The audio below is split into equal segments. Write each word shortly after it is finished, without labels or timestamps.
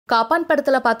காப்பான்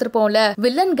படத்துல பாத்திருப்போம்ல,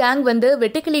 villain gang வந்து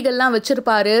வெட்டுக்கிளிகள்லாம்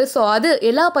வச்சிருப்பாரு. சோ அது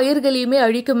எல்லா பயிர்களையுமே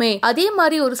அழிக்குமே. அதே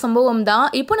மாதிரி ஒரு சம்பவம் தான்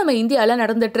இப்போ நம்ம இந்தியால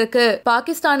நடந்துட்டு இருக்கு.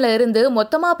 பாகிஸ்தான்ல இருந்து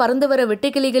மொத்தமா பறந்து வர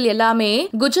வெட்டுக்கிளிகள் எல்லாமே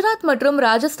குஜராத் மற்றும்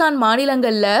ராஜஸ்தான்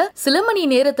மாநிலங்கள்ல சில மணி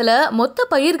நேரத்துல மொத்த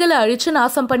பயிர்களை அழிச்சு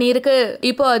நாசம் பண்ணிருக்கு.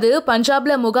 இப்போ அது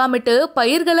பஞ்சாப்ல முகாமிட்டு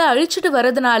பயிர்களை அழிச்சிட்டு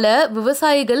வரதுனால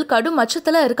விவசாயிகள் கடும்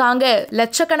அச்சத்துல இருக்காங்க.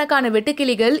 லட்சக்கணக்கான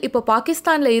வெட்டுக்கிளிகள் இப்போ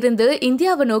பாகிஸ்தான்ல இருந்து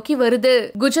இந்தியாவை நோக்கி வருது.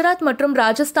 குஜராத் மற்றும்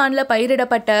ராஜஸ்தான்ல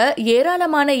பயிரிடப்பட்ட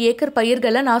ஏராளமான ஏக்கர்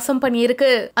பயிர்களை நாசம்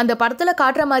பண்ணியிருக்கு. அந்த படத்துல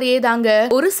காட்டுற மாதிரியே தாங்க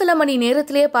ஒரு சில மணி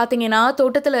நேரத்திலேயே பாத்தீங்கன்னா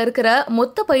தோட்டத்துல இருக்கிற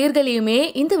மொத்த பயிர்களையுமே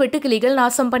இந்த வெட்டுக்கிளிகள்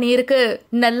நாசம் பண்ணியிருக்கு.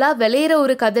 நல்லா விளையிற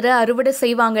ஒரு கதிரை அறுவடை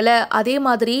செய்வாங்கல்ல, அதே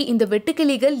மாதிரி இந்த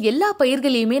வெட்டுக்கிளிகள் எல்லா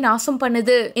பயிர்களையுமே நாசம்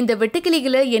பண்ணுது. இந்த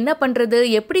வெட்டுக்கிளிகளை என்ன பண்றது,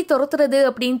 எப்படி துரத்துறது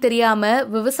அப்படின்னு தெரியாம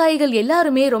விவசாயிகள்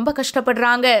எல்லாருமே ரொம்ப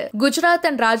கஷ்டப்படுறாங்க. குஜராத்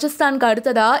அண்ட் ராஜஸ்தானுக்கு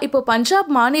அடுத்ததா இப்போ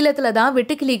பஞ்சாப் மாநிலத்துல தான்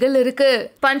வெட்டுக்கிளிகள் இருக்கு.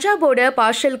 பஞ்சாபோட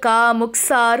பாஷல்கா,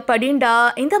 முக்சார், படிண்டா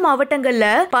இந்த மாவட்டங்கள்ல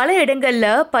பல இடங்கள்ல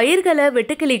பயிர்களை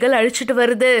வெட்டுக்கிளிகள் அழிச்சிட்டு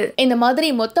வருது. இந்த மாதிரி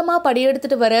மொத்தமா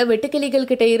படையெடுத்துட்டு வர வெட்டுக்கிளிகள்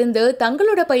கிட்ட இருந்து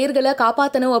தங்களோட பயிர்களை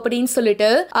காப்பாத்தணும் அப்படின்னு சொல்லிட்டு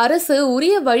அரசு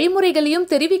உரிய வழிமுறைகளையும்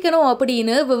தெரிவிக்கணும்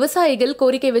அப்படின்னு விவசாயிகள்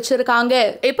கோரிக்கை வச்சிருக்காங்க.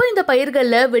 இப்போ இந்த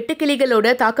பயிர்கள்ல வெட்டுக்கிளிகளோட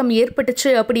தாக்கம்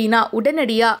ஏற்பட்டுச்சு அப்படின்னா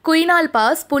உடனடியா குயினால்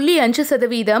பாஸ்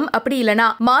 0.5%, அப்படி இல்லனா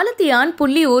மாலத்தியான்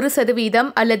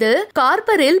 0.1% அல்லது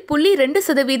கார்பரில்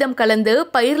 0.2% கலந்து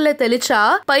பயிர்ல தெளிச்சா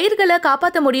பயிர்களை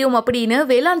காப்பாத்த முடியும் அப்படின்னு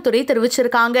வேளாண் துறை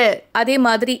தெரிவிச்சிருக்காங்க. அதே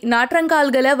மாதிரி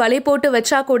நாற்றங்கால்களை வலை போட்டு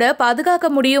வச்சா கூட பாதுகாக்க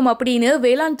முடியும் அப்படின்னு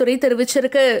வேளாண் துறை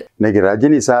தெரிவிச்சிருக்கு. இன்னைக்கு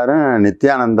ரஜினி சாரும்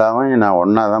நித்யானந்தாவும் நான்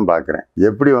ஒன்னாதான் பாக்குறேன்.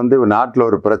 எப்படி வந்து நாட்டுல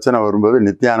ஒரு பிரச்சனை வரும்போது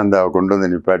நித்யானந்தாவை கொண்டு வந்து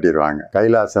நிப்பாட்டிடுவாங்க.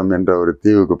 கைலாசம் என்ற ஒரு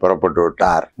தீவுக்கு புறப்பட்டு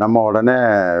விட்டார், நம்ம உடனே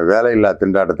வேலையில்லா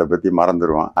திண்டாட்டத்தை பத்தி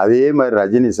மறந்துடுவோம். அதே மாதிரி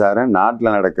ரஜினி சாரும்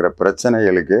நாட்டுல நடக்கிற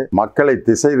பிரச்சனைகளுக்கு மக்களை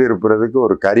திசை திருப்புறதுக்கு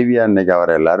ஒரு கருவியா இன்னைக்கு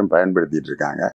அவரை எல்லாரும் பயன்படுத்திட்டு இருக்காங்க.